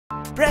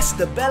Press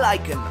the bell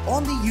icon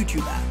on the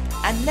YouTube app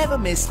and never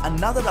miss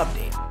another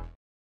update.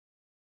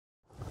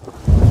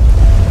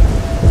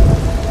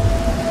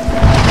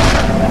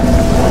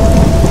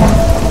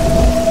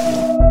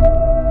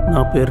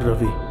 నా పేరు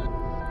Ravi.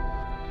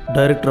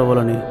 Director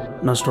అవ్వాలని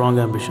నా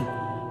strong ambition.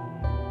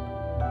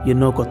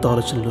 ఎన్నో కొత్త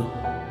ఆలోచనలు,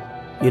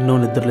 ఎన్నో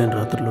నిద్రలేని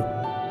రాత్రులు,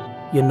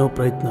 ఎన్నో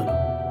ప్రయత్నాలు.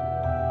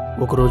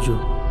 ఒకరోజు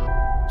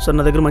సార్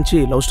నా దగ్గర మంచి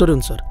లవ్ స్టోరీ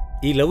ఉంది సార్.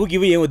 ఈ లవ్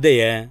గివ్ ఏం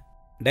వద్దయ్యా,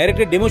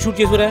 డైరెక్ట్గా డెమో షూట్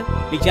చేసుకురా,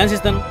 నీకు ఛాన్స్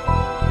ఇస్తాను.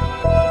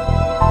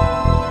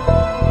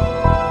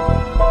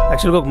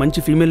 యాక్చువల్గా ఒక మంచి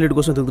ఫీమేల్ లీడ్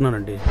కోసం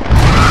తిరుగుతున్నానండి.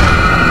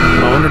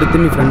 బాగుండి అడిగితే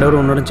మీ ఫ్రెండ్ ఎవరు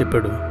ఉన్నాడని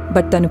చెప్పాడు.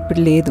 బట్ తను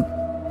ఇప్పుడు లేదు,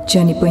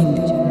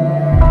 చనిపోయింది.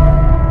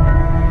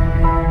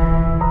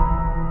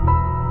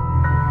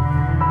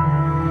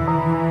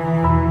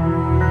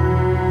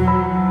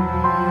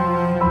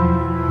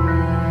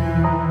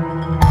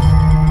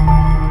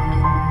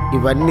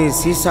 ఇవన్నీ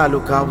సీసాలు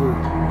కావు,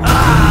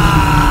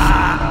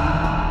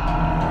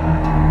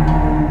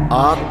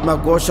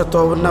 ఆత్మఘోషతో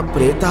ఉన్న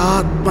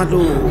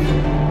ప్రేతాత్మలు.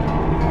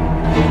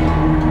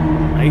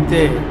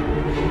 అయితే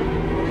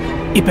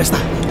ఇప్పేస్తా.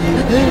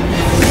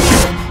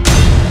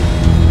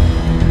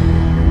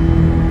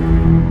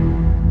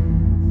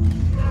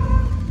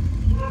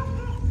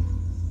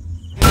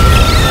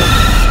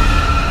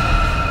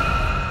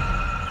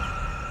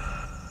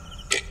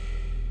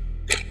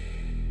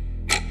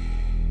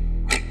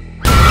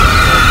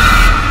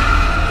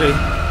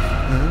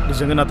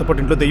 నిజంగా నాతో పాటు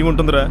ఇంట్లో దెయ్యం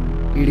ఉంటుందిరా.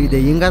 వీడికి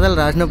దెయ్యం కథలు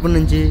రాసినప్పటి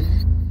నుంచి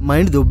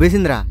మైండ్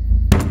దొబ్బేసిందిరా.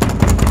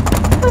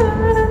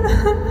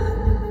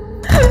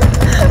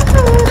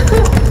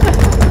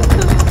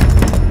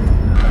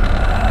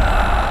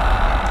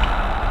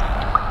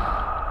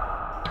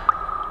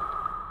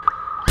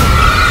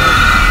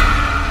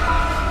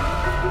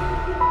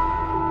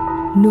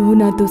 నువ్వు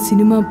నాతో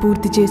సినిమా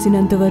పూర్తి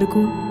చేసినంత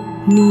వరకు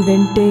నీ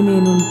వెంటే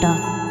నేనుంటా.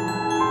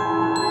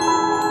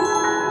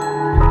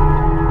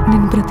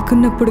 నేను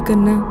బ్రతుకున్నప్పుడు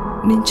కన్నా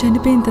నేను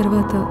చనిపోయిన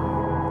తర్వాత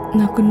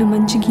నాకున్న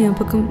మంచి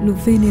జ్ఞాపకం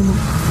నువ్వేనేమో.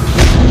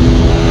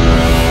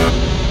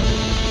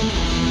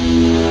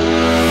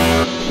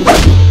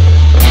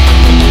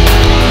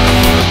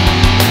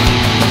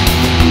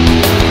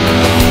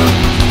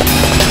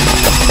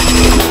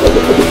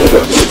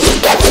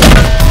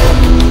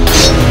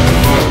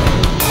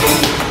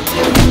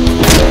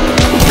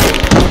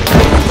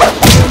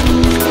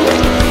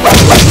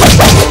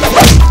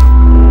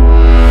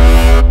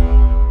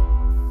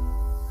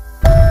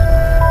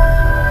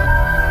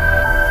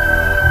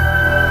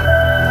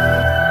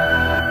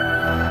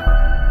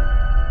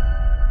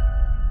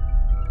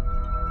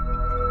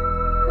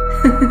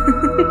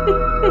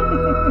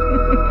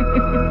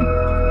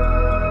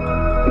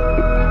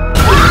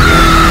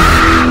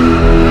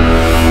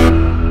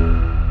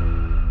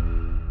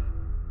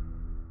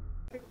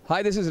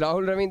 Hi, this is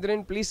Rahul Ravindran.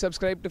 Please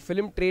subscribe to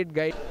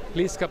Filmtradeguide.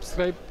 Please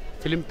subscribe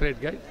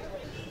Filmtradeguide.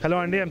 Hello,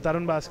 Andy. I'm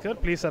Tarun Bhaskar.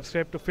 Please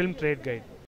subscribe to Filmtradeguide.